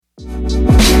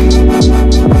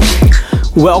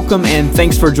Welcome and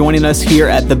thanks for joining us here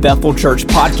at the Bethel Church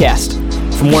Podcast.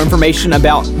 For more information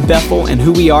about Bethel and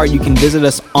who we are, you can visit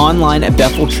us online at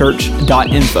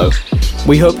bethelchurch.info.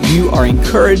 We hope you are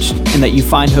encouraged and that you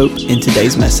find hope in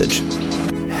today's message.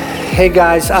 Hey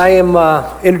guys, I am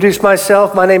introduce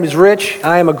myself. My name is Rich.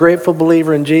 I am a grateful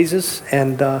believer in Jesus,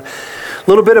 and a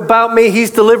little bit about me.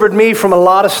 He's delivered me from a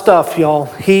lot of stuff, y'all.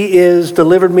 He is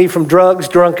delivered me from drugs,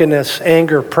 drunkenness,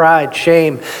 anger, pride,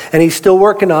 shame, and he's still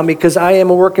working on me because I am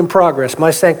a work in progress.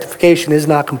 My sanctification is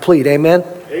not complete. Amen?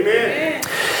 Amen.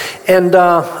 And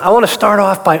I want to start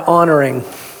off by honoring.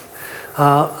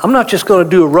 I'm not just going to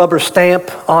do a rubber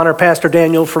stamp, honor Pastor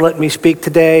Daniel for letting me speak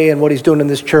today and what he's doing in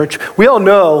this church. We all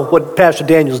know what Pastor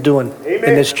Daniel's doing in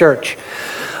this church.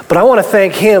 But I want to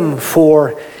thank him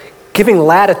for giving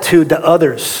latitude to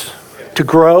others to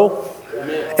grow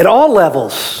at all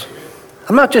levels.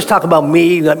 I'm not just talking about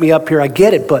me, let me up here, I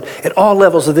get it, but at all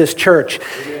levels of this church,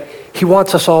 he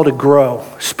wants us all to grow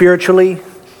spiritually,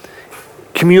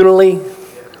 communally,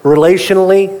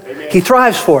 relationally. He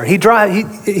thrives for it. He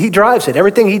drives it.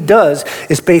 Everything he does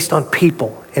is based on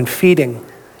people and feeding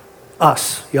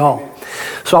us, y'all.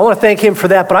 So I want to thank him for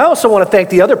that, but I also want to thank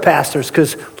the other pastors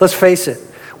because let's face it,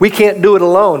 we can't do it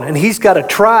alone. And he's got a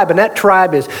tribe, and that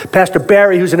tribe is Pastor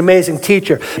Barry, who's an amazing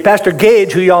teacher. Pastor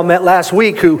Gage, who y'all met last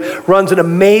week, who runs an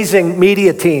amazing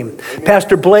media team.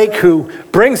 Pastor Blake, who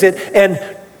brings it and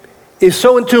is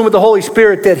so in tune with the Holy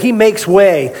Spirit that he makes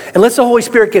way and lets the Holy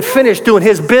Spirit get finished doing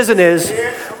his business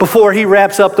before he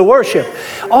wraps up the worship.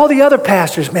 All the other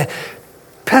pastors, man.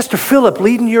 Pastor Philip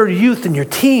leading your youth and your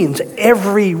teens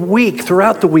every week,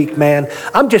 throughout the week, man.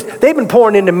 They've been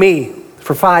pouring into me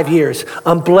for 5 years.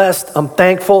 I'm blessed, I'm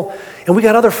thankful, and we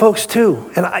got other folks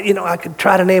too. And I could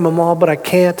try to name them all, but I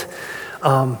can't.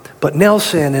 But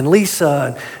Nelson and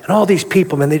Lisa and all these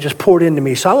people, man, they just poured into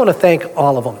me. So I want to thank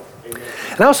all of them. Amen.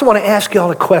 And I also want to ask you all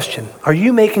a question. Are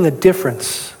you making a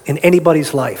difference in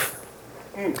anybody's life?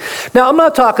 Now, I'm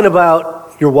not talking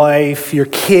about your wife, your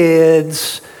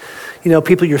kids,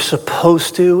 people you're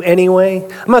supposed to anyway.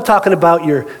 I'm not talking about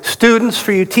your students,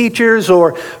 for you teachers,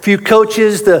 or for you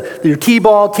coaches, your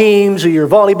t-ball teams or your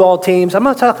volleyball teams. I'm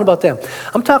not talking about them.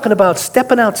 I'm talking about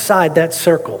stepping outside that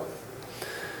circle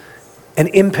and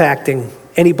impacting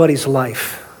anybody's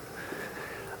life.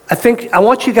 I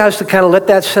want you guys to kind of let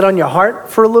that sit on your heart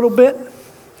for a little bit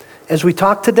as we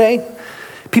talk today.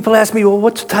 People ask me, well,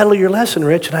 what's the title of your lesson,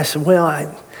 Rich? And I said, well,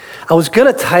 I was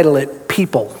going to title it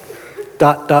People, ...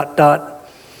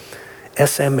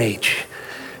 SMH.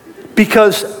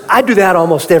 Because I do that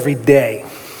almost every day.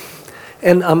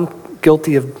 And I'm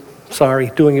guilty of,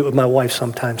 doing it with my wife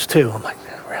sometimes too. I'm like,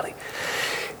 really?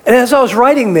 And as I was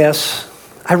writing this,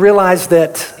 I realized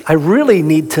that I really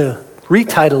need to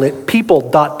retitle it People, ...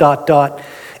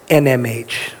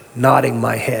 NMH, nodding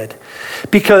my head.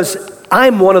 Because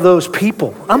I'm one of those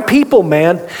people. I'm people,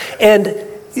 man. And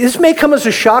this may come as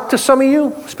a shock to some of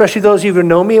you, especially those of you who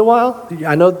know me a while.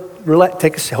 I know,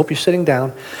 hope you're sitting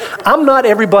down. I'm not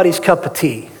everybody's cup of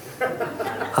tea.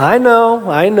 I know.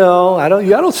 I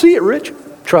don't see it, Rich.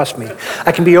 Trust me.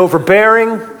 I can be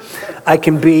overbearing. I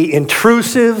can be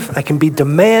intrusive. I can be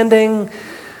demanding.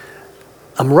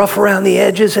 I'm rough around the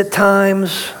edges at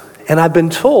times. And I've been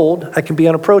told I can be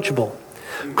unapproachable.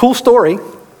 Cool story.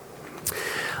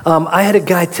 I had a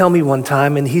guy tell me one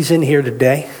time, and he's in here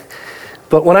today,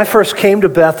 but when I first came to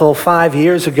Bethel 5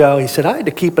 years ago, he said, I had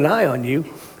to keep an eye on you.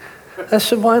 I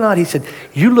said, why not? He said,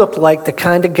 you look like the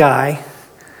kind of guy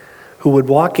who would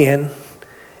walk in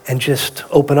and just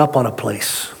open up on a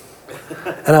place.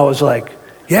 And I was like,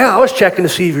 yeah, I was checking to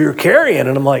see if you were carrying.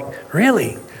 And I'm like,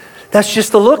 really? That's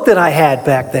just the look that I had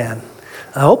back then.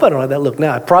 I hope I don't have that look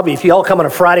now. Probably if you all come on a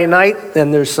Friday night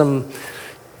and there's some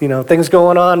things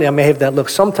going on, I may have that look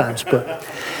sometimes, but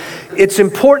it's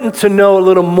important to know a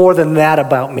little more than that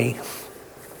about me.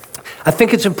 I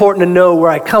think it's important to know where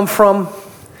I come from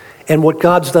and what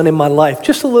God's done in my life,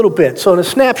 just a little bit. So in a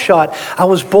snapshot, I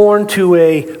was born to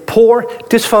a poor,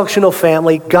 dysfunctional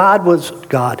family.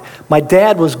 My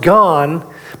dad was gone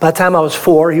by the time I was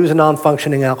 4. He was a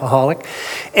non-functioning alcoholic.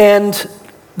 And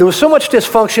there was so much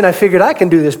dysfunction, I figured I can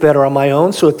do this better on my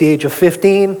own. So at the age of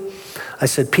 15, I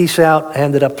said, peace out. I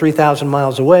ended up 3,000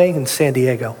 miles away in San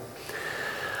Diego.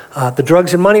 The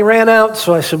drugs and money ran out,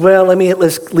 so I said, well, let me at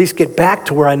least get back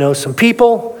to where I know some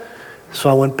people. So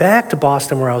I went back to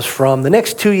Boston, where I was from. The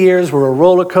next 2 years were a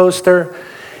roller coaster,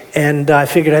 and I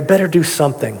figured I'd better do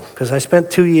something, because I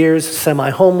spent 2 years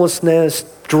semi-homelessness,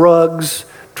 drugs,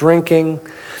 drinking.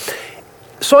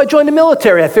 So I joined the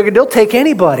military. I figured they'll take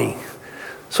anybody.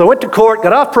 So I went to court,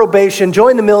 got off probation,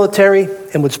 joined the military,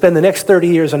 and would spend the next 30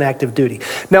 years on active duty.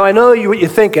 Now, I know what you're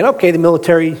thinking, okay, the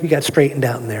military, you got straightened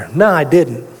out in there. No, I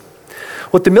didn't.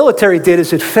 What the military did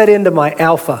is it fed into my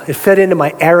alpha. It fed into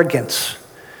my arrogance.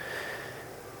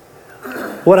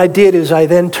 What I did is I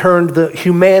then turned the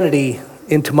humanity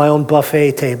into my own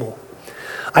buffet table.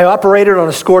 I operated on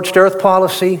a scorched earth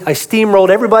policy. I steamrolled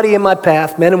everybody in my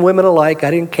path, men and women alike.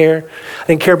 I didn't care. I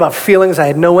didn't care about feelings. I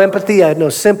had no empathy. I had no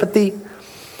sympathy.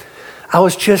 I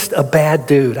was just a bad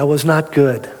dude. I was not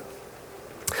good.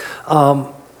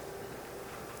 My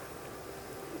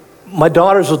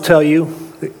daughters will tell you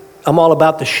I'm all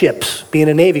about the ships. Being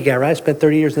a Navy guy, right? I spent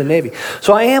 30 years in the Navy.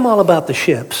 So I am all about the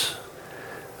ships.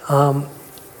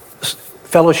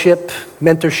 Fellowship,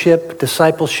 mentorship,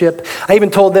 discipleship. I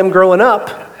even told them growing up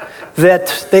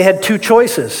that they had two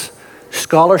choices,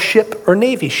 scholarship or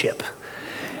Navy ship.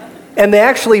 And they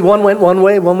actually, one went one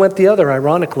way, one went the other,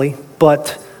 ironically.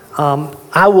 But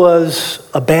I was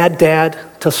a bad dad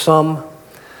to some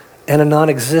and a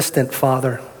non-existent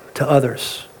father to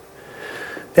others.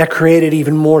 That created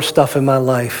even more stuff in my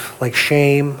life, like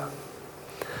shame.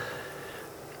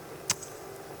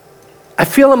 I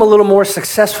feel I'm a little more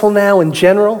successful now in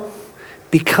general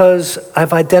because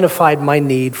I've identified my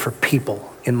need for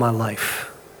people in my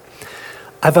life.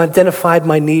 I've identified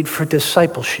my need for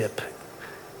discipleship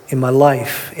in my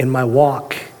life, in my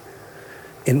walk,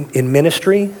 in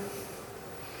ministry,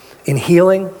 in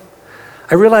healing.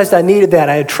 I realized I needed that.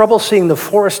 I had trouble seeing the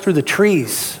forest through the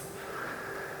trees.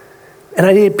 And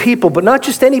I needed people, but not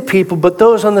just any people, but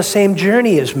those on the same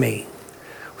journey as me,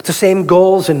 with the same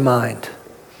goals in mind.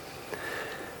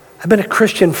 I've been a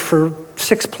Christian for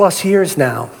 6+ years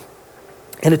now,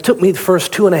 and it took me the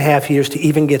first 2.5 years to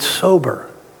even get sober.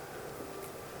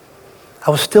 I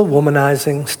was still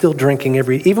womanizing, still drinking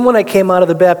even when I came out of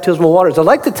the baptismal waters. I'd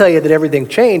like to tell you that everything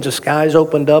changed, the skies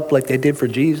opened up like they did for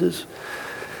Jesus,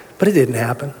 but it didn't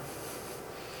happen.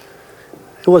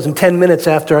 It wasn't 10 minutes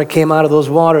after I came out of those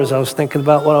waters, I was thinking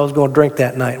about what I was going to drink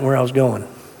that night and where I was going.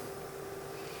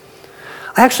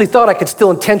 I actually thought I could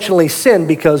still intentionally sin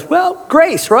because, well,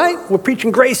 grace, right? We're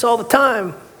preaching grace all the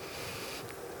time.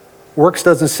 Works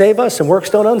doesn't save us and works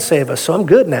don't unsave us, so I'm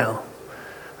good now.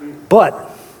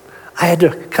 But I had to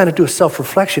kind of do a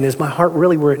self-reflection. Is my heart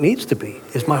really where it needs to be?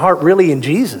 Is my heart really in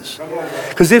Jesus?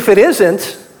 Because if it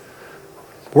isn't,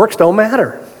 works don't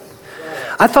matter.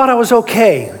 I thought I was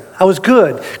okay. I was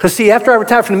good. Because see, after I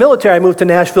retired from the military, I moved to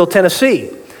Nashville,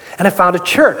 Tennessee. And I found a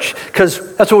church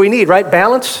because that's what we need, right?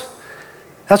 Balance.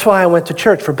 That's why I went to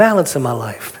church, for balance in my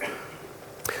life.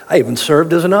 I even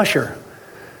served as an usher.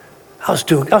 I was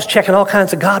checking all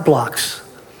kinds of God blocks.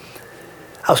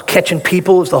 I was catching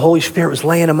people as the Holy Spirit was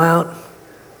laying them out.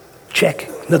 Check,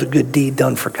 another good deed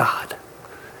done for God.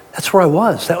 That's where I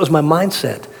was. That was my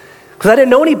mindset. Because I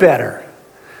didn't know any better.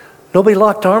 Nobody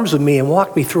locked arms with me and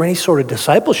walked me through any sort of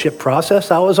discipleship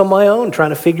process. I was on my own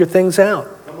trying to figure things out.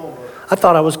 I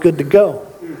thought I was good to go.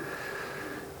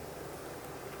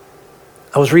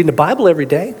 I was reading the Bible every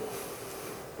day.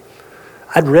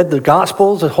 I'd read the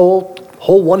Gospels the whole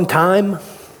one time.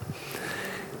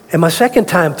 And my second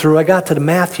time through, I got to the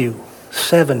Matthew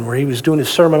 7, where he was doing his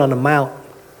Sermon on the Mount.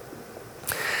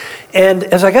 And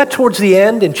as I got towards the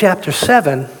end in chapter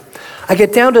 7, I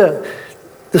get down to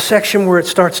the section where it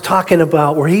starts talking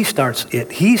about, where he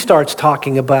starts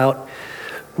talking about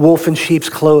wolf in sheep's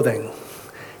clothing.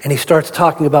 And he starts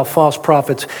talking about false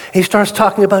prophets. And he starts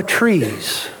talking about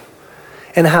trees.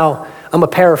 And how, I'm a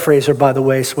paraphraser, by the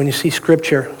way, so when you see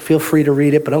scripture, feel free to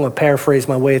read it, but I'm going to paraphrase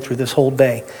my way through this whole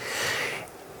day.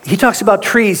 He talks about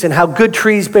trees and how good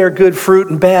trees bear good fruit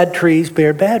and bad trees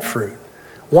bear bad fruit.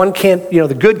 One can't,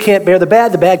 the good can't bear the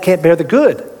bad can't bear the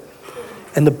good.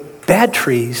 And the bad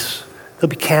trees, they'll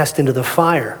be cast into the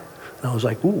fire. And I was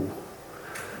like, ooh.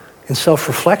 In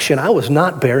self-reflection, I was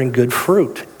not bearing good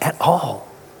fruit at all.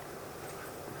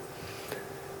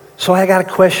 So I got a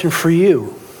question for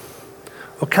you.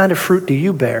 What kind of fruit do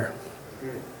you bear?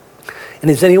 And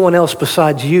is anyone else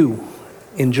besides you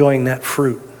enjoying that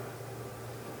fruit?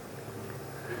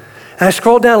 And I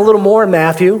scroll down a little more in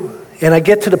Matthew, and I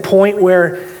get to the point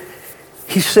where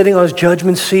he's sitting on his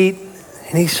judgment seat,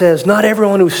 and he says, "Not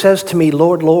everyone who says to me,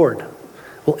 'Lord, Lord,'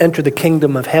 will enter the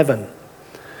kingdom of heaven,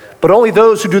 but only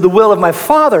those who do the will of my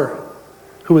Father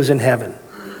who is in heaven."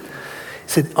 He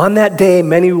said, "On that day,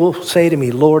 many will say to me,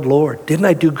 'Lord, Lord, didn't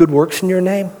I do good works in your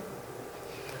name?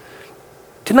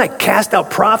 Didn't I cast out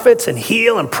prophets and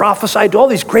heal and prophesy, do all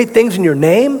these great things in your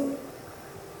name?'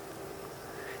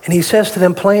 And he says to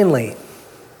them plainly,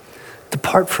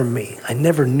 'Depart from me, I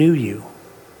never knew you.'"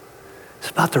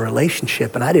 It's about the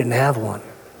relationship, and I didn't have one.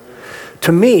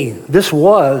 To me, this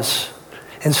was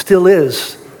and still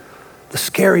is the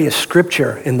scariest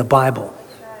scripture in the Bible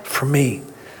for me.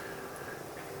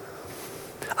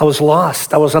 I was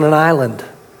lost. I was on an island.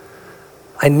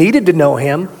 I needed to know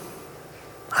him.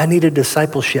 I needed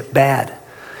discipleship bad.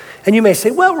 And you may say,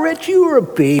 well, Rich, you were a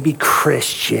baby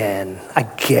Christian. I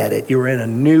get it. You were in a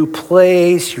new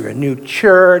place. You were in a new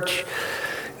church.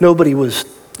 Nobody was,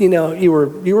 you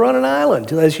were on an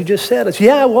island, as you just said. I said,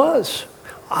 yeah, I was.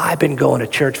 I've been going to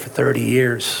church for 30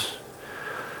 years.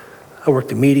 I worked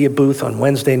the media booth on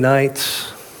Wednesday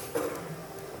nights.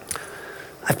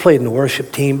 I've played in the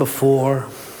worship team before.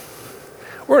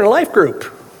 We're in a life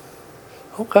group.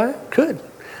 Okay, good.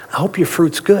 I hope your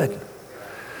fruit's good.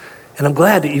 And I'm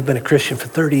glad that you've been a Christian for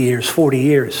 30 years, 40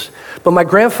 years. But my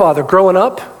grandfather, growing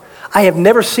up, I have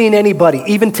never seen anybody,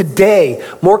 even today,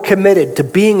 more committed to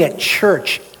being at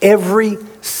church every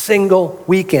single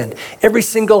weekend, every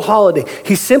single holiday.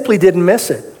 He simply didn't miss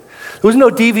it. There was no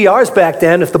DVRs back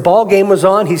then. If the ball game was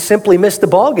on, he simply missed the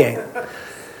ball game.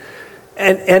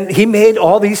 And he made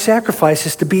all these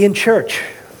sacrifices to be in church.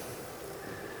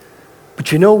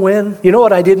 But you know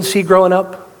what I didn't see growing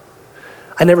up?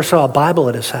 I never saw a Bible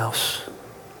at his house.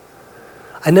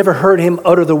 I never heard him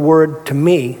utter the word to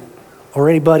me or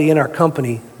anybody in our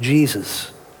company,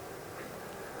 Jesus.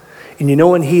 And you know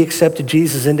when he accepted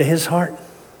Jesus into his heart?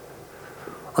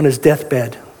 On his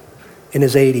deathbed in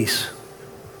his 80s.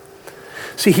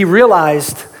 See, he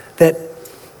realized that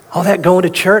all that going to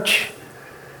church,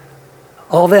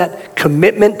 all that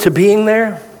commitment to being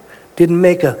there didn't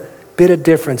make a bit of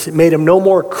difference. It made him no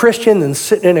more Christian than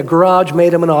sitting in a garage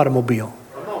made him an automobile.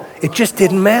 It just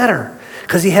didn't matter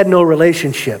because he had no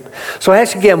relationship. So I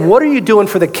ask again, what are you doing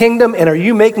for the kingdom, and are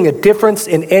you making a difference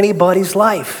in anybody's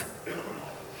life?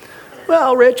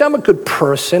 Well, Rich, I'm a good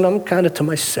person. I'm kind of to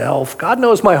myself. God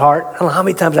knows my heart. I don't know how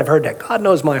many times I've heard that. God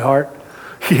knows my heart.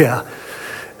 Yeah.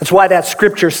 That's why that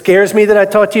scripture scares me that I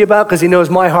taught to you about, because he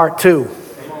knows my heart too.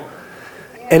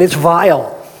 And it's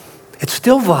vile. It's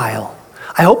still vile.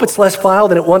 I hope it's less vile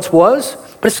than it once was,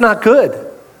 but it's not good.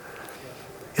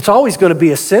 It's always going to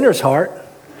be a sinner's heart.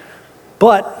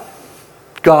 But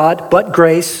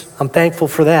grace, I'm thankful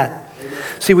for that.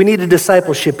 See, we need a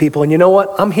discipleship, people. And you know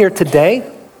what? I'm here today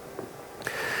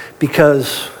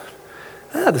because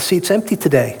the seat's empty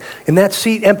today. In that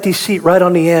empty seat right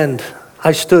on the end,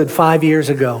 I stood 5 years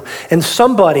ago. And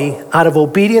somebody, out of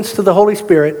obedience to the Holy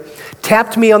Spirit,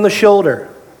 tapped me on the shoulder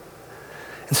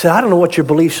and said, I don't know what your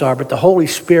beliefs are, but the Holy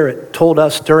Spirit told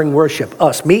us during worship,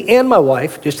 me and my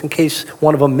wife, just in case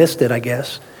one of them missed it, I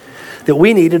guess, that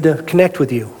we needed to connect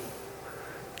with you.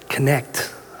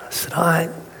 Connect. I said, all right,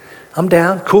 I'm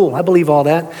down. Cool, I believe all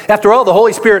that. After all, the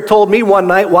Holy Spirit told me one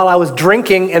night while I was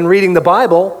drinking and reading the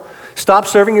Bible, stop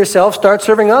serving yourself, start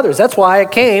serving others. That's why I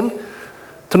came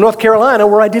to North Carolina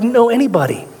where I didn't know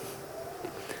anybody.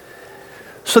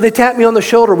 So they tapped me on the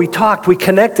shoulder, we talked, we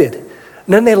connected.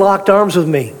 And then they locked arms with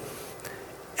me.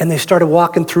 And they started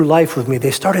walking through life with me. They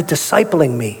started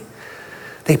discipling me.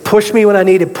 They pushed me when I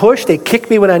needed pushed. They kicked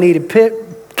me when I needed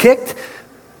kicked.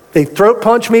 They throat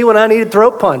punched me when I needed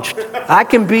throat punched. I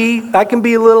can be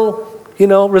a little,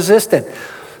 resistant.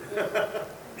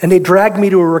 And they dragged me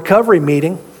to a recovery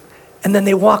meeting. And then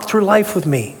they walked through life with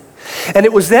me. And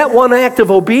it was that one act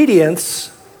of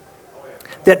obedience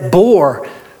that bore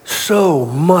so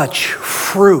much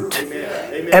fruit.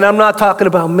 And I'm not talking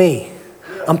about me.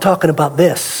 I'm talking about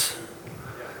this.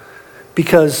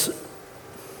 Because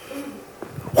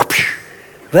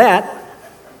that,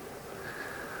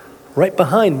 right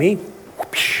behind me,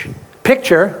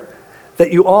 picture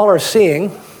that you all are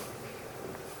seeing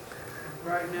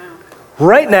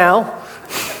right now.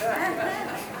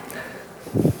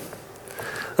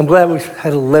 I'm glad we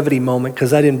had a levity moment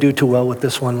because I didn't do too well with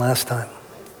this one last time,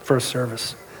 first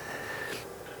service.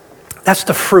 That's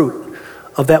the fruit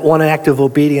of that one act of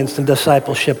obedience and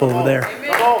discipleship over there.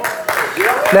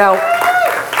 Now,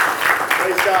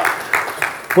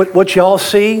 what y'all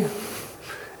see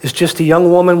is just a young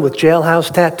woman with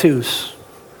jailhouse tattoos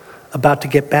about to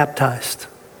get baptized.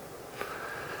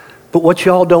 But what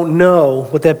y'all don't know,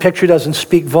 what that picture doesn't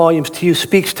speak volumes to you,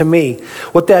 speaks to me.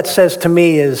 What that says to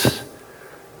me is,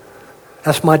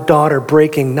 that's my daughter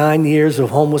breaking 9 years of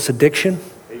homeless addiction.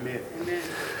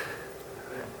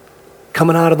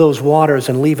 Coming out of those waters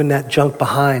and leaving that junk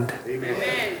behind.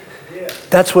 Amen.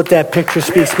 That's what that picture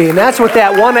speaks to me. And that's what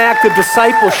that one act of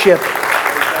discipleship,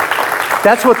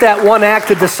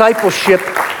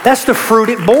 that's the fruit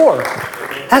it bore.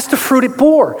 That's the fruit it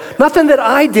bore. Nothing that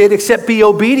I did except be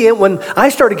obedient when I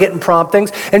started getting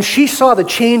promptings. And she saw the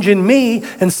change in me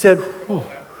and said,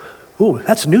 ooh,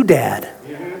 that's new dad.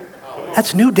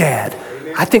 That's new dad.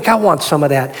 I think I want some of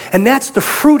that. And that's the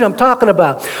fruit I'm talking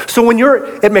about. So when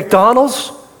you're at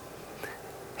McDonald's,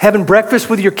 having breakfast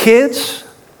with your kids,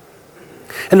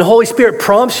 and the Holy Spirit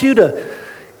prompts you to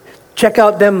check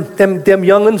out them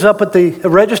young'uns up at the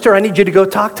register, I need you to go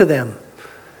talk to them.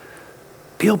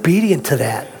 Be obedient to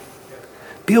that.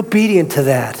 Be obedient to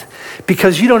that.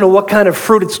 Because you don't know what kind of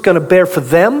fruit it's going to bear for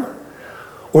them,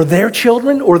 or their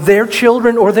children, or their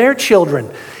children, or their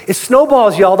children. It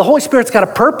snowballs, y'all. The Holy Spirit's got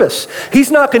a purpose. He's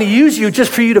not going to use you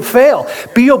just for you to fail.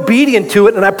 Be obedient to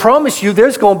it, and I promise you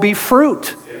there's going to be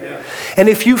fruit. Amen. And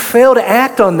if you fail to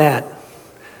act on that,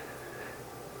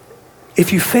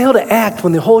 if you fail to act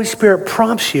when the Holy Spirit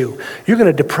prompts you, you're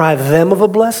going to deprive them of a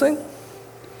blessing.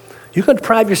 You're going to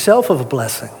deprive yourself of a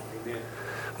blessing. Amen.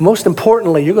 Most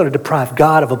importantly, you're going to deprive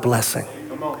God of a blessing.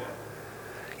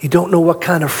 You don't know what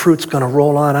kind of fruit's going to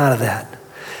roll on out of that.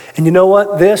 And you know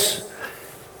what? I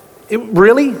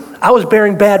was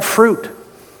bearing bad fruit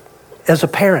as a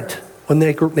parent when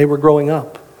they were growing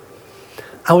up.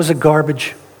 I was a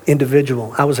garbage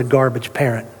individual. I was a garbage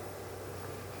parent.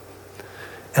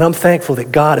 And I'm thankful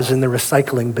that God is in the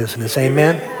recycling business.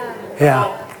 Amen?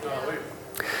 Yeah.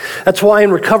 That's why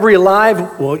in Recovery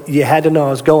Alive, well, you had to know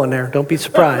I was going there. Don't be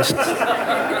surprised.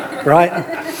 Right?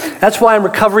 That's why in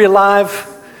Recovery Alive,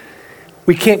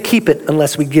 we can't keep it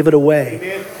unless we give it away.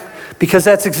 Amen. Because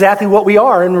that's exactly what we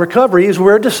are in recovery, is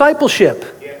we're a discipleship.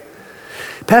 Yeah.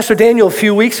 Pastor Daniel, a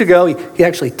few weeks ago, he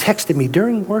actually texted me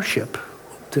during worship.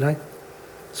 Did I?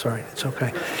 Sorry, it's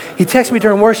okay. He texted me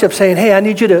during worship saying, hey,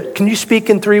 can you speak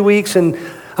in 3 weeks? And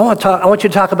I want you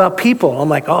to talk about people. I'm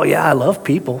like, oh yeah, I love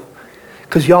people.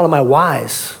 Because y'all are my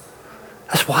whys.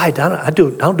 That's why I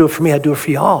don't do it for me, I do it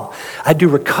for y'all. I do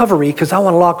recovery because I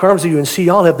want to lock arms with you and see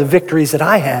y'all have the victories that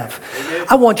I have. Amen.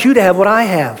 I want you to have what I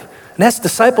have. And that's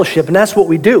discipleship, and that's what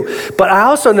we do. But I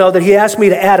also know that he asked me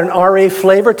to add an RA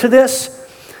flavor to this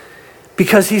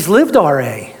because he's lived RA.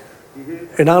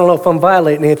 Mm-hmm. And I don't know if I'm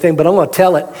violating anything, but I'm going to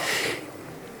tell it.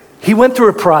 He went through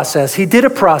a process. He did a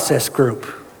process group.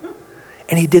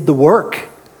 And he did the work.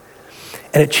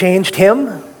 And it changed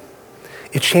him.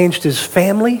 It changed his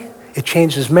family. It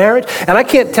changed his marriage. And I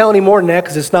can't tell any more than that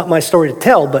because it's not my story to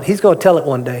tell, but he's going to tell it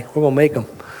one day. We're going to make him.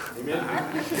 Amen.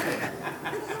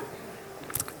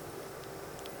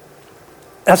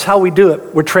 That's how we do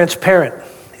it. We're transparent.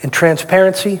 And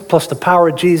transparency plus the power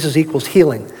of Jesus equals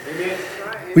healing. Amen.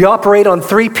 We operate on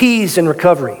 3 P's in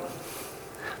recovery.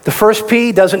 The first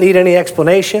P doesn't need any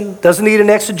explanation, doesn't need an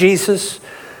exegesis.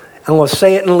 I'm going to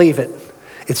say it and leave it.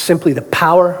 It's simply the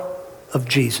power of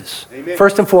Jesus. Amen.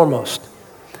 First and foremost.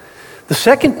 The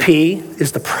second P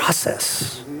is the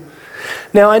process. Mm-hmm.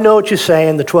 Now, I know what you're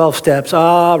saying, the 12 steps.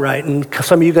 All right, and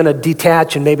some of you are going to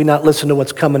detach and maybe not listen to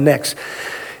what's coming next.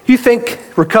 You think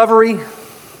recovery,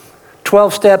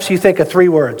 12 steps, you think of 3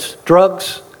 words: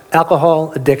 drugs,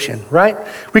 alcohol, addiction, right?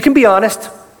 We can be honest.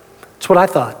 That's what I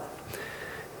thought.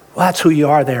 Well, that's who you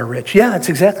are there, Rich. Yeah, that's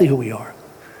exactly who we are.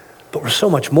 But we're so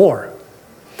much more.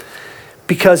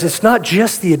 Because it's not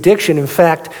just the addiction. In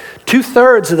fact,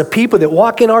 2/3 of the people that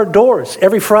walk in our doors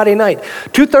every Friday night,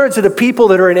 2/3 of the people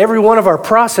that are in every one of our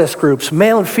process groups,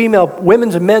 male and female,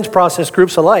 women's and men's process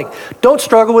groups alike, don't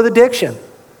struggle with addiction.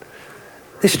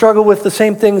 They struggle with the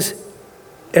same things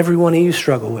every one of you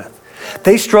struggle with.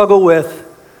 They struggle with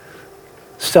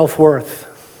self-worth,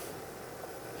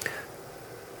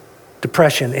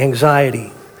 depression,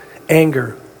 anxiety,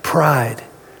 anger, pride,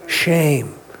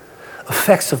 shame,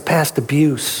 effects of past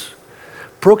abuse,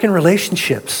 broken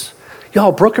relationships.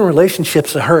 Y'all, broken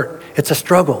relationships are hurt. It's a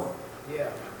struggle. Yeah.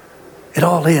 It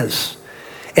all is.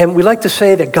 And we like to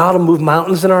say that God will move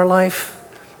mountains in our life,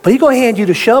 but he's going to hand you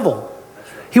the shovel.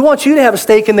 He wants you to have a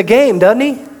stake in the game, doesn't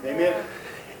he? Amen.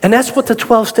 And that's what the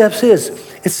 12 steps is.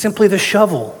 It's simply the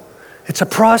shovel. It's a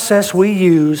process we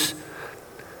use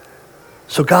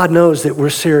so God knows that we're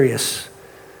serious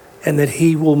and that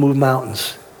he will move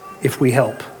mountains if we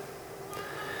help.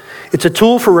 It's a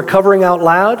tool for recovering out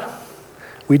loud.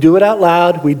 We do it out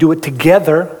loud. We do it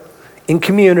together in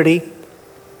community.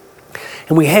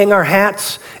 And we hang our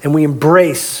hats and we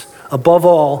embrace, above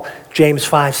all, James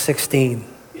 5:16.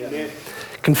 Yeah.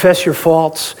 Confess your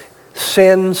faults,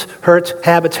 sins, hurts,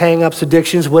 habits, hang-ups,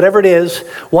 addictions, whatever it is,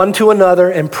 one to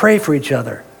another, and pray for each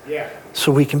other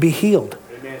so we can be healed.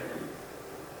 Amen.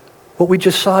 What we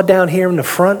just saw down here in the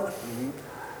front,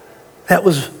 that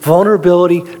was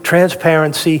vulnerability,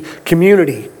 transparency,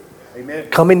 community. Amen.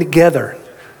 Coming together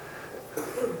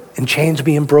and chains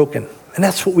being broken. And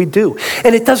that's what we do.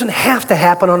 And it doesn't have to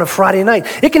happen on a Friday night.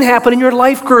 It can happen in your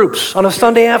life groups on a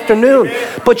Sunday afternoon.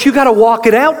 But you got to walk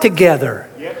it out together.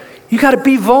 Yep. You got to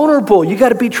be vulnerable. You got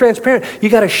to be transparent. You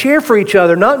got to share for each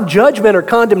other, not in judgment or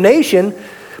condemnation,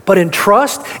 but in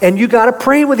trust. And you got to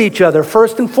pray with each other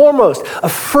first and foremost. A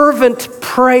fervent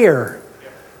prayer.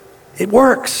 It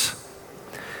works.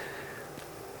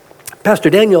 Pastor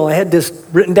Daniel, I had this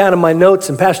written down in my notes,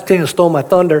 and Pastor Daniel stole my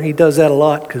thunder. He does that a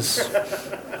lot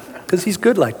because he's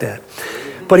good like that.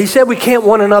 But he said we can't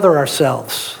one another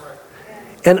ourselves.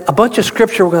 And a bunch of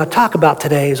scripture we're going to talk about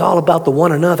today is all about the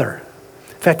one another.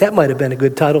 In fact, that might have been a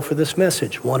good title for this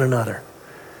message, one another.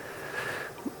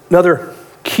 Another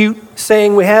cute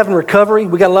saying we have in recovery,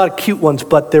 we got a lot of cute ones,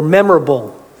 but they're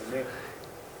memorable.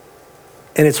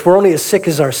 And it's, we're only as sick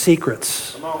as our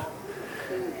secrets.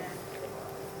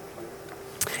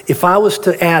 If I was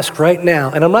to ask right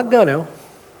now, and I'm not going to,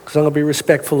 because I'm going to be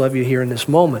respectful of you here in this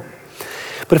moment,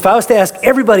 but if I was to ask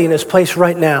everybody in this place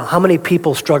right now, how many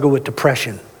people struggle with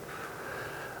depression,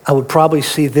 I would probably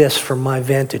see this from my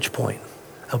vantage point.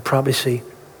 I would probably see,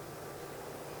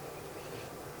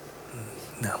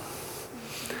 no.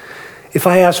 If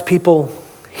I asked people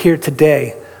here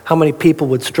today, how many people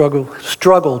would struggle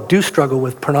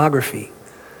with pornography,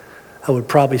 I would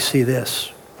probably see this,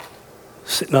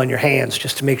 sitting on your hands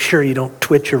just to make sure you don't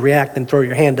twitch or react and throw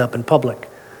your hand up in public.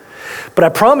 But I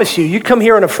promise you, you come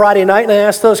here on a Friday night and I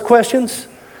ask those questions,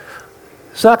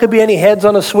 it's not going to be any heads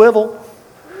on a swivel.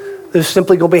 There's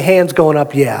simply going to be hands going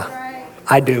up, yeah,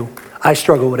 I do. I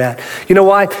struggle with that. You know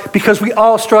why? Because we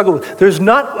all struggle. There's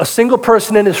not a single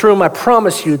person in this room, I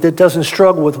promise you, that doesn't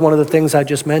struggle with one of the things I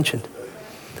just mentioned.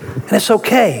 And it's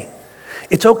okay.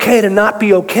 It's okay to not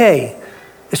be okay.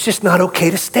 It's just not okay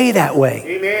to stay that way.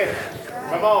 Amen.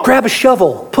 Come on. Grab a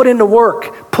shovel, put in the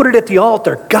work, put it at the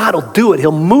altar. God will do it.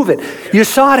 He'll move it. You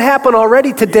saw it happen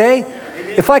already today.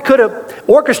 If I could have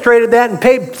orchestrated that and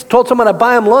told someone I'd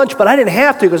buy them lunch, but I didn't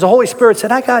have to because the Holy Spirit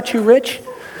said, I got you, Rich.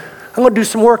 I'm going to do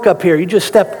some work up here. You just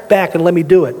step back and let me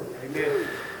do it. Amen.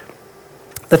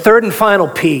 The third and final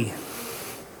P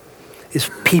is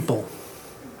people.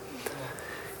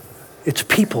 It's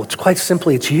people. It's quite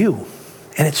simply, it's you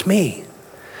and it's me.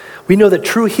 We know that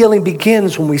true healing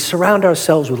begins when we surround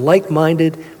ourselves with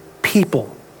like-minded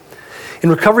people. In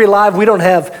Recovery Live, we don't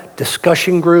have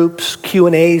discussion groups,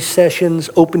 Q&A sessions,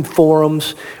 open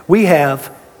forums. We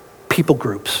have people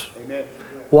groups. Amen.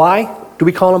 Why do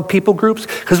we call them people groups?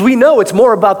 Because we know it's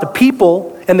more about the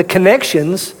people and the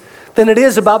connections than it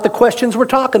is about the questions we're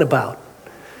talking about.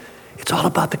 It's all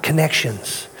about the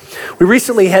connections. We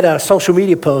recently had a social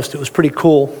media post. It was pretty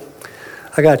cool.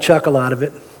 I got a chuckle out of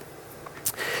it.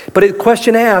 But a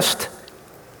question asked,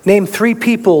 name 3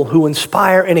 people who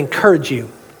inspire and encourage you.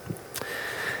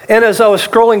 And as I was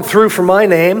scrolling through for my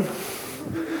name,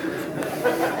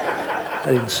 I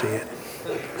didn't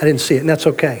see it, and that's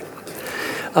okay.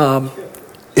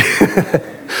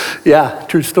 Yeah,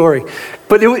 true story.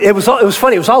 But it was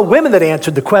funny. It was all women that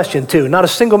answered the question too. Not a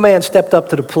single man stepped up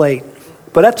to the plate.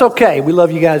 But that's okay. We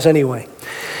love you guys anyway.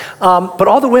 But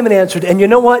all the women answered, and you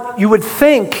know what? You would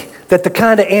think that the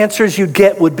kind of answers you'd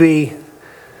get would be,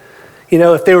 you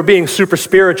know, if they were being super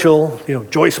spiritual, you know,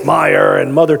 Joyce Meyer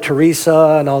and Mother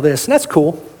Teresa and all this, and that's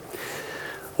cool.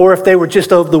 Or if they were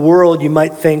just of the world, you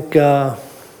might think, I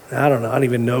don't know, I don't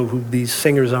even know who these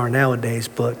singers are nowadays,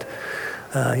 but,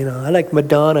 you know, I like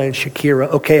Madonna and Shakira.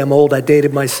 Okay, I'm old, I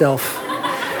dated myself.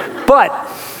 But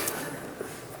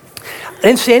I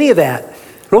didn't see any of that.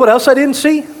 You know what else I didn't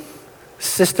see?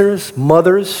 Sisters,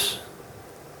 mothers,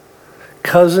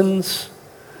 cousins,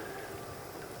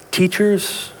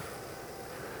 teachers,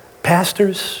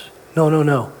 pastors.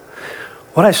 No.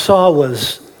 What I saw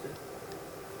was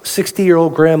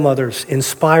 60-year-old grandmothers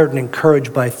inspired and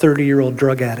encouraged by 30-year-old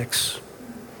drug addicts.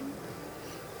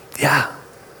 Yeah.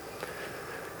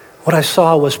 What I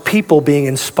saw was people being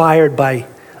inspired by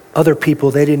other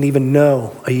people they didn't even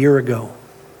know a year ago.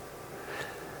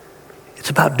 It's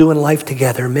about doing life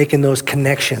together, making those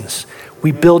connections.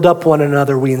 We build up one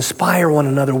another, we inspire one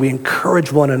another, we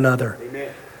encourage one another.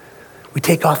 Amen. We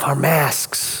take off our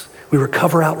masks, we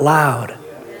recover out loud.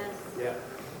 Yeah.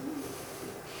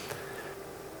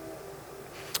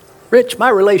 Rich, my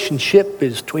relationship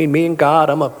is between me and God.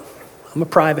 I'm a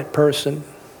private person.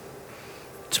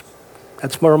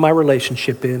 That's where my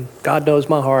relationship is. God knows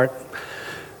my heart.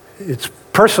 It's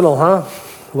personal, huh?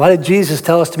 Why did Jesus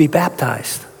tell us to be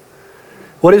baptized?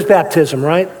 What is baptism,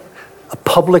 right? A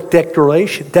public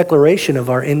declaration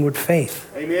of our inward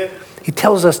faith. Amen. He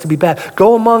tells us to be baptized.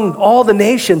 Go among all the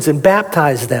nations and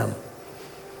baptize them.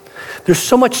 There's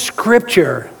so much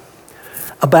scripture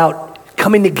about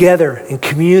coming together in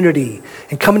community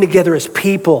and coming together as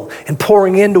people and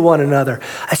pouring into one another.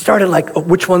 I started like,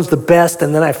 which one's the best?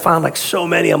 And then I found like so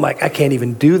many. I'm like, I can't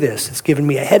even do this. It's giving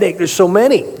me a headache. There's so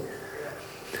many.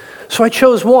 So I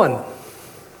chose one,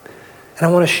 and I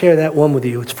want to share that one with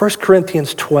you. It's 1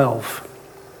 Corinthians 12.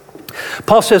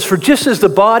 Paul says, for just as the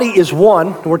body is one,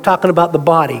 and we're talking about the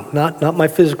body, not my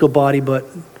physical body, but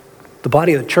the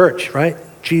body of the church, right?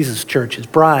 Jesus' church, his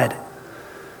bride.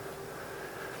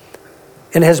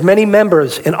 And has many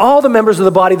members, and all the members of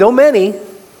the body, though many,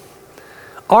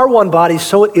 are one body,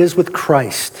 so it is with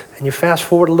Christ. And you fast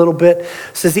forward a little bit. It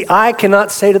says, the eye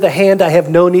cannot say to the hand, I have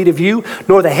no need of you,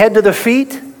 nor the head to the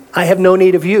feet, I have no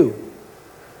need of you.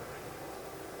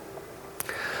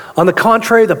 On the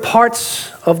contrary, the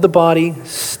parts of the body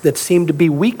that seem to be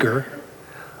weaker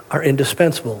are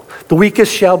indispensable. The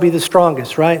weakest shall be the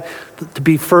strongest, right? To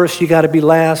be first, you got to be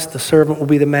last. The servant will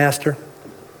be the master.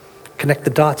 Connect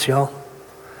the dots, y'all.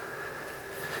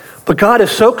 But God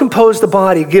has so composed the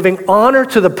body, giving honor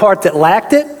to the part that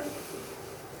lacked it,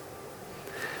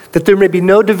 that there may be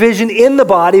no division in the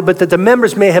body, but that the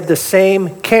members may have the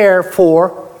same care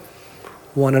for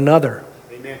one another.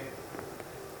 Amen.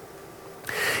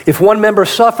 If one member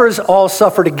suffers, all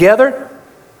suffer together.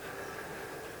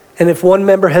 And if one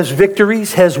member has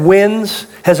victories, has wins,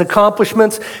 has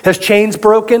accomplishments, has chains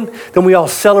broken, then we all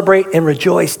celebrate and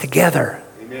rejoice together.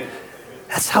 Amen.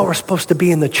 That's how we're supposed to be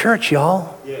in the church,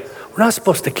 y'all. Yes. We're not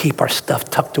supposed to keep our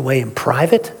stuff tucked away in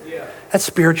private. Yeah. That's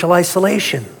spiritual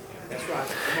isolation. That's right.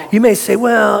 Come on. You may say,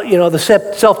 well, the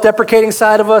self-deprecating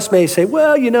side of us may say,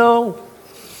 well,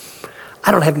 I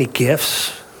don't have any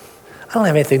gifts. I don't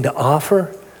have anything to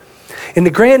offer. In the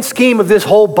grand scheme of this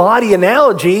whole body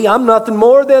analogy, I'm nothing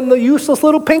more than the useless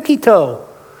little pinky toe.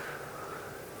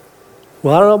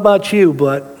 Well, I don't know about you,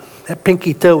 but that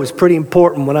pinky toe was pretty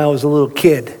important when I was a little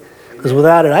kid. Because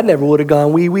without it, I never would have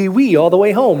gone wee all the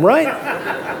way home,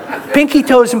 right? Pinky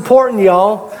toe is important,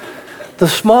 y'all. The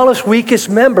smallest, weakest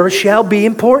member shall be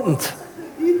important.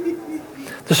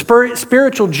 The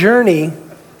spiritual journey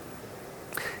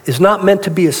is not meant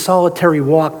to be a solitary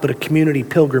walk, but a community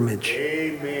pilgrimage.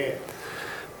 Amen.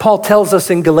 Paul tells us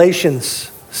in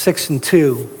Galatians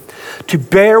 6:2 to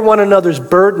bear one another's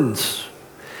burdens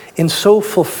and so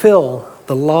fulfill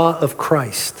the law of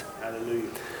Christ. Hallelujah.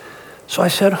 So I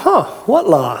said, what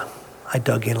law? I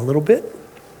dug in a little bit.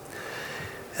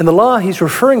 And the law he's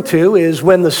referring to is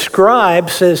when the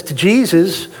scribe says to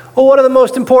Jesus, what are the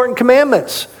most important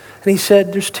commandments? And he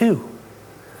said, there's two.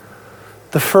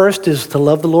 The first is to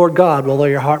love the Lord God with all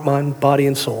your heart, mind, body,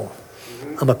 and soul.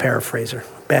 I'm a paraphraser,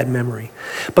 bad memory.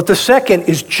 But the second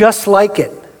is just like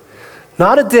it.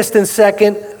 Not a distant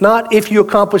second, not if you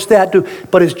accomplish that,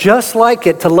 but it's just like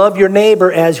it to love your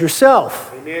neighbor as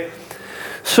yourself. Amen.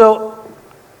 So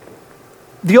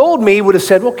the old me would have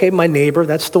said, okay, my neighbor,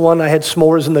 that's the one I had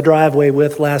s'mores in the driveway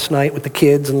with last night with the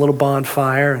kids and a little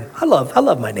bonfire. And I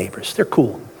love my neighbors. They're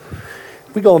cool.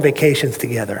 We go on vacations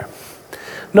together.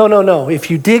 No.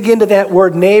 If you dig into that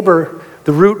word neighbor,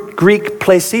 the root Greek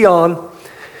plesion,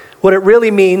 what it really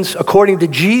means, according to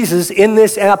Jesus in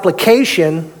this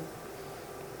application,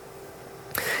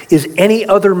 is any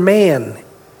other man,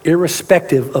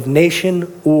 irrespective of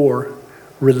nation or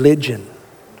religion.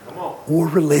 Come on. Or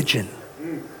religion.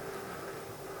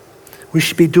 We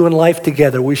should be doing life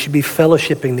together. We should be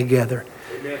fellowshipping together.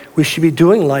 Amen. We should be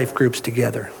doing life groups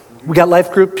together. We got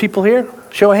life group people here?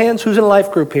 Show of hands, who's in a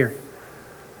life group here?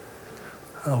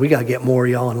 Oh, we got to get more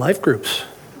of y'all in life groups.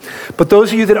 But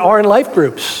those of you that are in life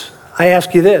groups, I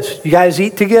ask you this. You guys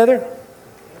eat together?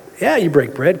 Yeah, you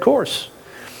break bread, of course.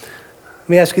 Let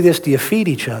me ask you this. Do you feed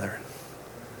each other?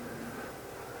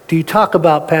 Do you talk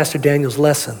about Pastor Daniel's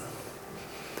lesson?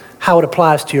 How it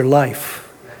applies to your life?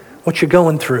 What you're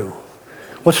going through?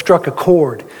 What struck a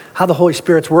chord? How the Holy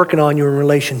Spirit's working on you in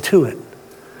relation to it?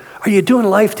 Are you doing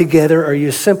life together or are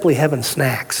you simply having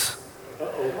snacks?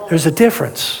 There's a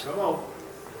difference. Come on.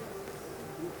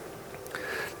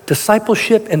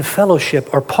 Discipleship and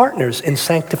fellowship are partners in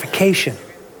sanctification.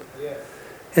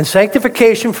 And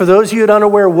sanctification, for those of you that are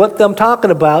unaware of what I'm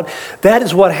talking about, that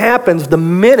is what happens the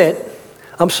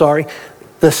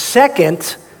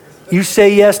second you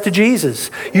say yes to Jesus.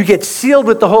 You get sealed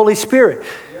with the Holy Spirit.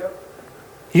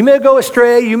 You may go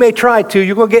astray, you may try to,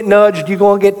 you're going to get nudged, you're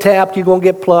going to get tapped, you're going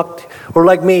to get plucked. Or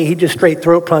like me, he just straight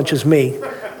throat punches me.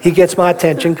 He gets my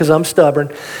attention because I'm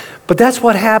stubborn. But that's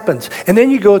what happens. And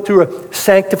then you go through a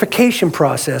sanctification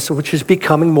process, which is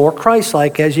becoming more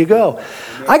Christ-like as you go.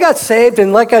 I got saved,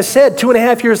 and like I said,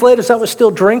 2.5 years later, I was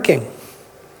still drinking.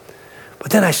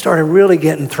 But then I started really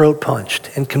getting throat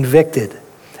punched and convicted.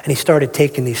 And he started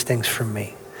taking these things from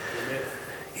me.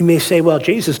 You may say, well,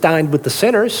 Jesus dined with the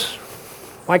sinners.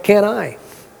 Why can't I?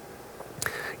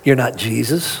 You're not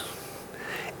Jesus.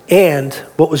 And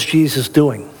what was Jesus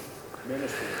doing?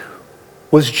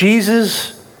 Was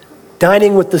Jesus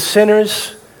dining with the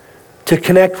sinners to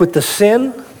connect with the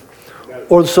sin,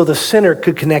 or so the sinner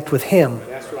could connect with him.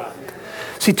 That's right.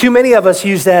 See, too many of us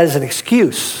use that as an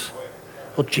excuse.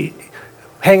 Well,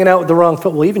 hanging out with the wrong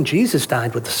folk. Well, even Jesus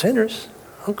dined with the sinners.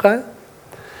 Okay.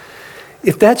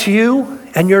 If that's you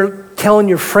and you're telling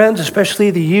your friends,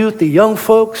 especially the youth, the young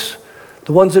folks,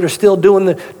 the ones that are still doing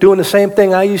the same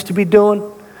thing I used to be doing,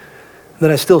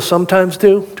 that I still sometimes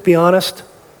do, to be honest,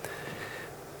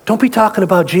 don't be talking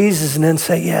about Jesus and then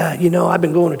say, yeah, I've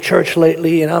been going to church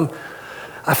lately and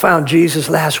I found Jesus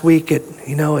last week at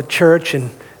church and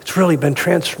it's really been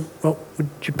transformed. Oh, would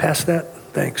you pass that?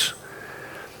 Thanks.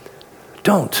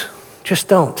 Just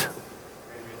don't.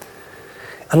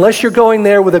 Unless you're going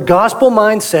there with a gospel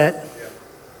mindset,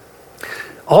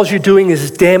 all you're doing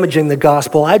is damaging the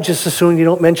gospel. I just assume you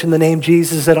don't mention the name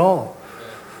Jesus at all,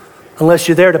 unless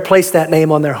you're there to place that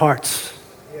name on their hearts.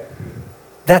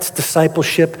 That's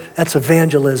discipleship. That's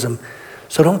evangelism.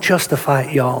 So don't justify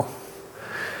it, y'all.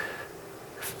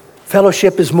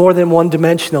 Fellowship is more than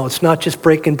one-dimensional. It's not just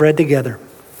breaking bread together.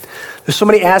 There's so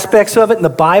many aspects of it in the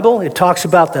Bible. It talks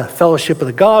about the fellowship of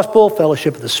the gospel,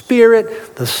 fellowship of the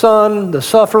Spirit, the Son, the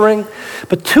suffering.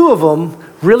 But two of them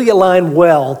really align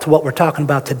well to what we're talking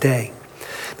about today.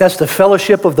 That's the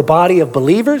fellowship of the body of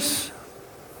believers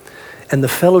and the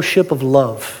fellowship of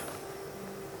love,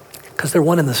 because they're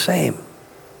one and the same.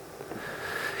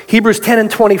 Hebrews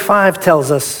 10:25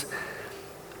 tells us,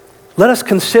 let us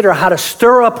consider how to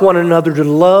stir up one another to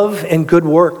love and good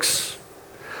works,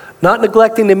 not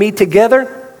neglecting to meet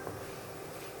together,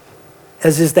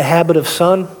 as is the habit of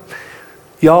some.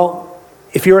 Y'all,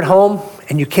 if you're at home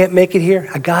and you can't make it here,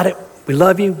 I got it. We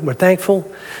love you. We're thankful.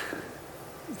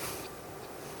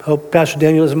 Hope Pastor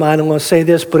Daniel doesn't mind. I'm going to say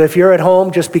this, but if you're at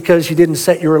home just because you didn't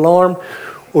set your alarm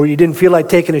or you didn't feel like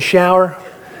taking a shower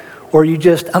or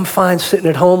I'm fine sitting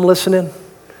at home listening,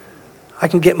 I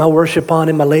can get my worship on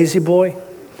in my lazy boy,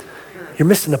 you're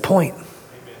missing the point.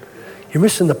 You're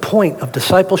missing the point of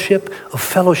discipleship, of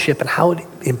fellowship, and how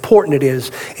important it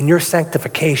is in your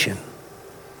sanctification.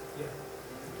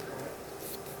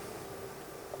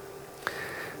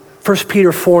 1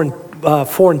 Peter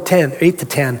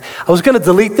 8-10. I was going to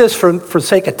delete this for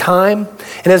sake of time,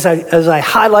 and as I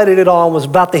highlighted it all and was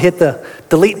about to hit the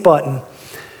delete button,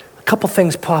 a couple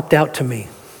things popped out to me,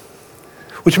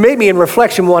 which made me in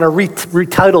reflection want to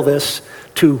retitle this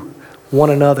to One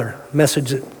Another,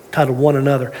 message titled One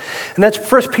Another. And that's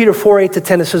 1 Peter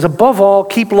 4:8-10. It says, above all,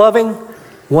 keep loving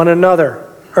one another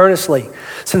earnestly,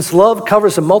 since love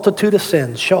covers a multitude of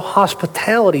sins. Show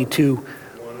hospitality to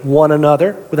one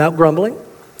another without grumbling.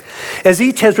 As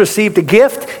each has received a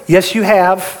gift, yes, you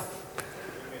have.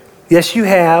 Yes, you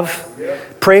have.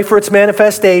 Pray for its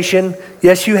manifestation.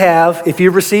 Yes, you have. If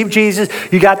you've received Jesus,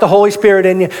 you got the Holy Spirit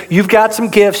in you. You've got some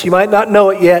gifts. You might not know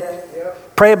it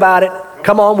yet. Pray about it.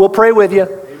 Come on, we'll pray with you.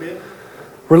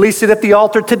 Release it at the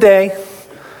altar today.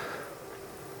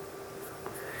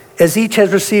 As each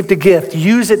has received a gift,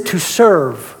 use it to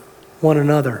serve one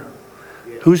another.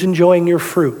 Who's enjoying your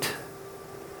fruit?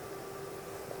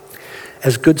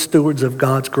 As good stewards of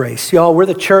God's grace. Y'all, we're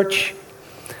the church,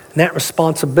 and that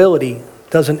responsibility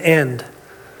doesn't end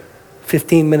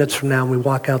 15 minutes from now when we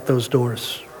walk out those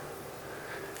doors.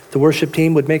 The worship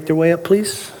team would make their way up,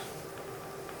 please.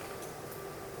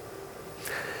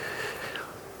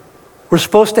 We're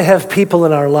supposed to have people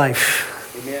in our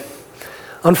life. Amen.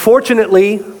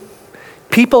 Unfortunately,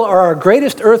 people are our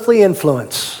greatest earthly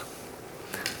influence,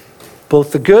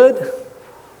 both the good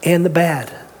and the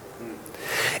bad.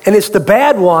 And it's the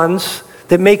bad ones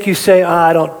that make you say,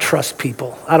 I don't trust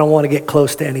people. I don't want to get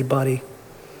close to anybody.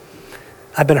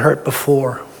 I've been hurt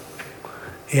before.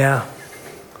 Yeah.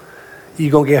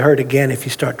 You're going to get hurt again if you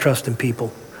start trusting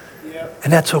people. Yep.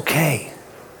 And that's okay.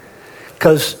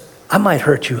 Because I might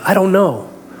hurt you. I don't know.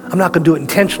 I'm not going to do it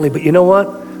intentionally, but you know what?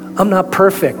 I'm not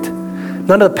perfect.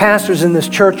 None of the pastors in this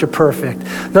church are perfect.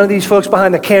 None of these folks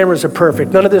behind the cameras are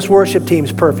perfect. None of this worship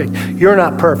team's perfect. You're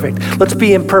not perfect. Let's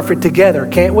be imperfect together,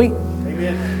 can't we?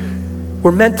 Amen.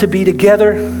 We're meant to be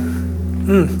together.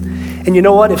 And you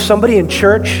know what? If somebody in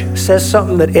church says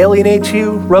something that alienates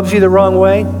you, rubs you the wrong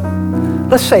way,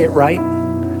 let's say it right.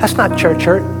 That's not church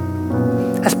hurt.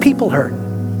 That's people hurt.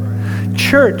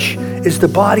 Church is the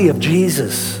body of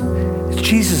Jesus. It's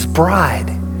Jesus'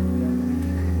 bride.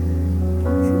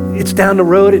 It's down the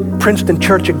road at Princeton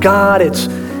Church of God. It's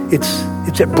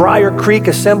at Briar Creek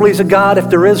Assemblies of God, if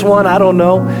there is one, I don't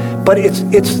know. But it's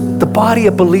the body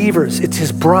of believers. It's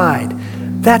his bride.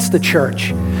 That's the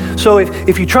church. So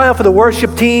if you try out for the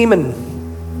worship team and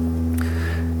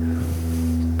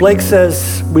Blake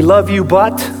says, we love you,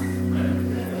 but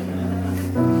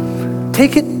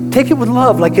take it with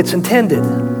love like it's intended.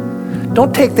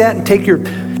 Don't take that and take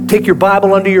your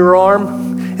Bible under your arm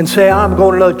and say, I'm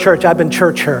going to another church. I've been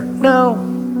church hurt. No,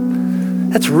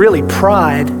 that's really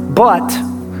pride. But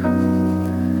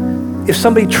if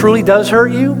somebody truly does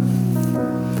hurt you,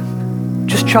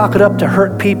 just chalk it up to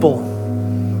hurt people,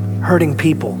 hurting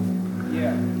people.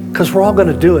 Because we're all going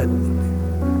to do it.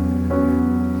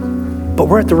 But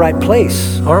we're at the right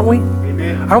place, aren't we?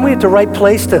 Amen. Aren't we at the right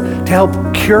place to help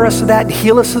cure us of that and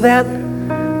heal us of that?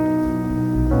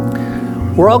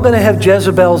 We're all going to have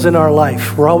Jezebels in our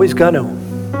life. We're always going to.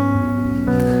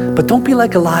 But don't be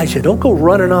like Elijah. Don't go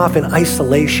running off in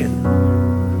isolation.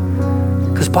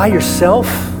 Because by yourself,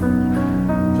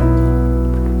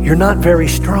 you're not very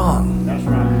strong. That's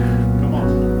right. Come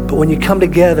on. But when you come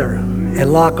together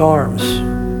and lock arms,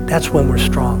 that's when we're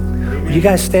strong. Will you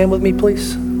guys stand with me,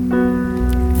 please?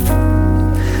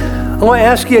 I want to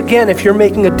ask you again if you're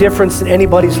making a difference in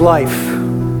anybody's life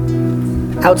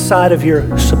outside of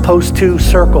your supposed to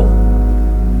circle.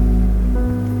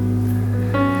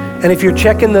 And if you're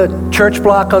checking the church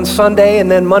block on Sunday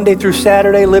and then Monday through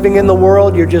Saturday living in the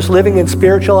world, you're just living in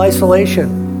spiritual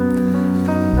isolation.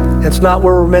 That's not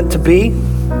where we're meant to be.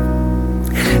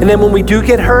 And then when we do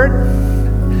get hurt,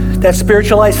 that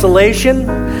spiritual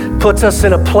isolation puts us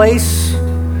in a place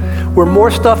where more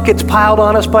stuff gets piled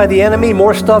on us by the enemy,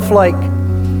 more stuff like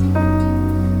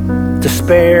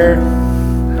despair,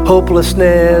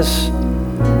 hopelessness,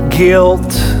 guilt,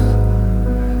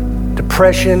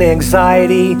 depression,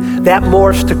 anxiety. That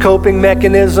morphs to coping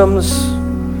mechanisms.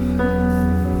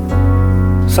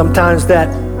 Sometimes that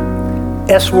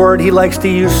S word he likes to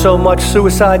use so much,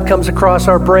 suicide, comes across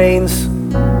our brains.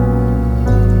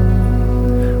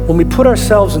 When we put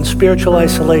ourselves in spiritual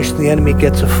isolation, the enemy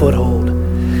gets a foothold.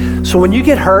 So when you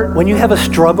get hurt, when you have a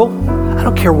struggle, I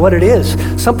don't care what it is,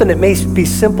 something that may be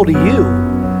simple to you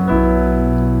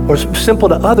or simple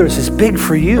to others is big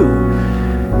for you.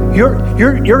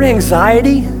 Your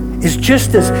anxiety is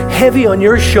just as heavy on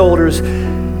your shoulders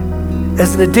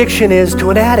as an addiction is to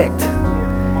an addict.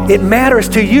 It matters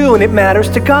to you and it matters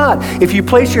to God. If you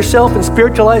place yourself in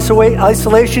spiritual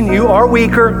isolation, you are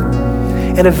weaker,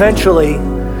 and eventually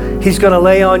He's going to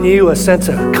lay on you a sense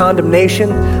of condemnation,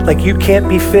 like you can't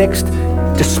be fixed.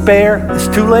 Despair, it's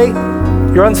too late.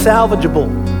 You're unsalvageable.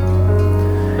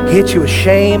 He hits you with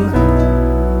shame,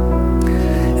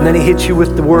 and then he hits you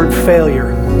with the word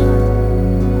failure.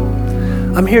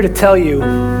 I'm here to tell you,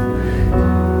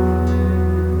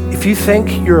 if you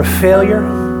think you're a failure,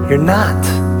 you're not.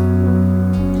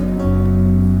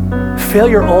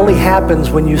 Failure only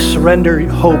happens when you surrender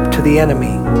hope to the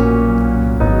enemy.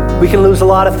 We can lose a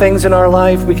lot of things in our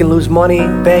life. We can lose money,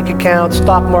 bank accounts,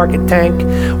 stock market tank.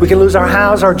 We can lose our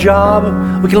house, our job.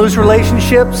 We can lose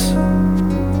relationships.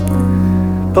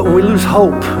 But when we lose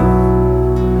hope,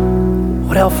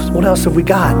 what else have we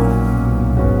got?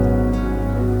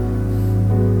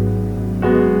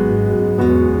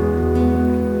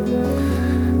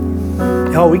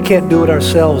 Oh, we can't do it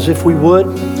ourselves. If we would,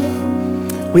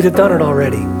 we'd have done it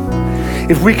already.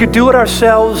 If we could do it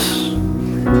ourselves,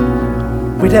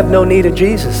 we'd have no need of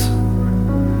Jesus.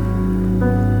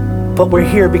 But we're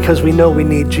here because we know we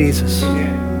need Jesus.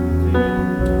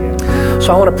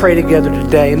 So I want to pray together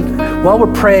today. And while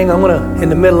we're praying, in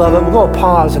the middle of it, we're going to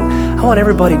pause. And I want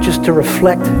everybody just to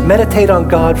reflect, meditate on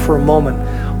God for a moment.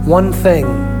 One thing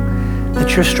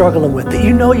that you're struggling with, that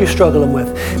you know you're struggling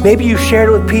with. Maybe you've shared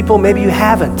it with people, maybe you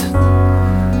haven't.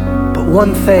 But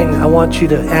one thing I want you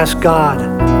to ask God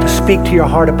to speak to your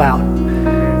heart about.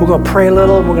 We're going to pray a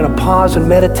little. We're going to pause and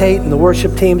meditate, and the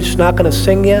worship team's just not going to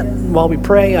sing yet while we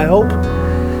pray, I hope.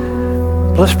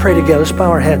 But let's pray together. Let's bow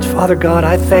our heads. Father God,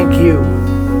 I thank you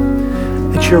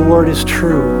that your word is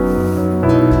true.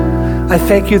 I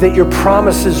thank you that your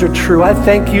promises are true. I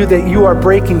thank you that you are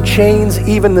breaking chains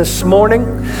even this morning,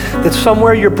 that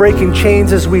somewhere you're breaking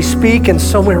chains as we speak, and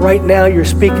somewhere right now you're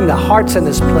speaking to hearts in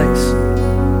this place.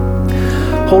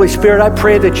 Holy Spirit, I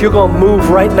pray that you're going to move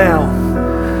right now.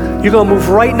 You're going to move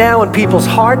right now in people's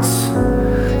hearts.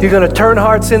 You're going to turn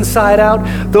hearts inside out.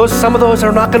 Some of those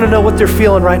are not going to know what they're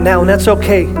feeling right now, and that's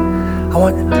okay.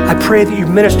 I pray that you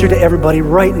minister to everybody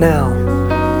right now.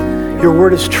 Your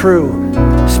word is true.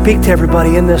 Speak to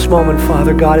everybody in this moment,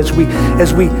 Father God, as we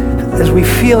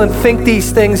feel and think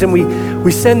these things, and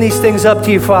we send these things up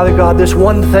to you, Father God, this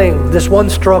one thing, this one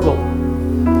struggle.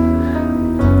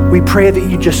 We pray that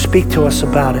you just speak to us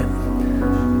about it.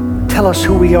 Tell us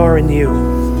who we are in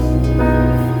you.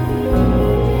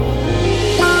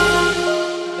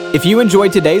 If you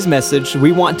enjoyed today's message,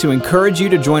 we want to encourage you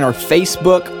to join our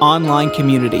Facebook online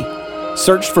community.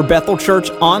 Search for Bethel Church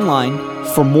Online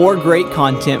for more great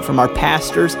content from our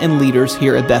pastors and leaders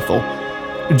here at Bethel.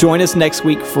 Join us next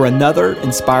week for another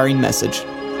inspiring message.